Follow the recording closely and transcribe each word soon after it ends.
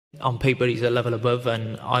on paper he's a level above,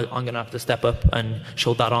 and I'm going to have to step up and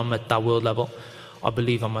show that I'm at that world level. I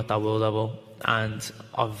believe I'm at that world level, and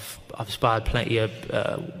I've sparred plenty of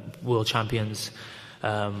world champions,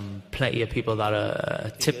 plenty of people that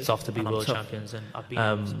are tipped off to be world champions, and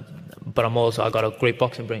but I got a great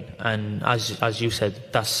boxing brain, and as you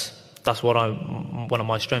said, that's one of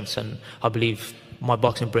my strengths, and I believe my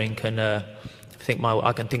boxing brain can I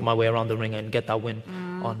can think my way around the ring and get that win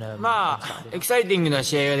on. まあエキサイティングな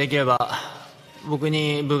試合ができれば僕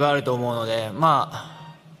に分があると思うので、ま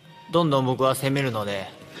あどんどん僕は攻めるので、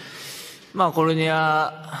まあコルディ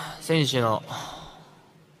ナ選手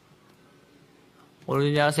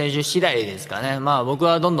次第ですかね。まあ僕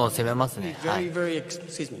はどんどん攻めますね。はい。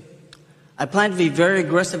I plan to be very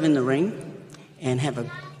aggressive in the ring and have an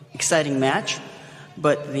exciting match,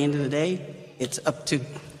 but at the end of the day, it's up to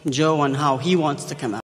Joe on how he wants to come out.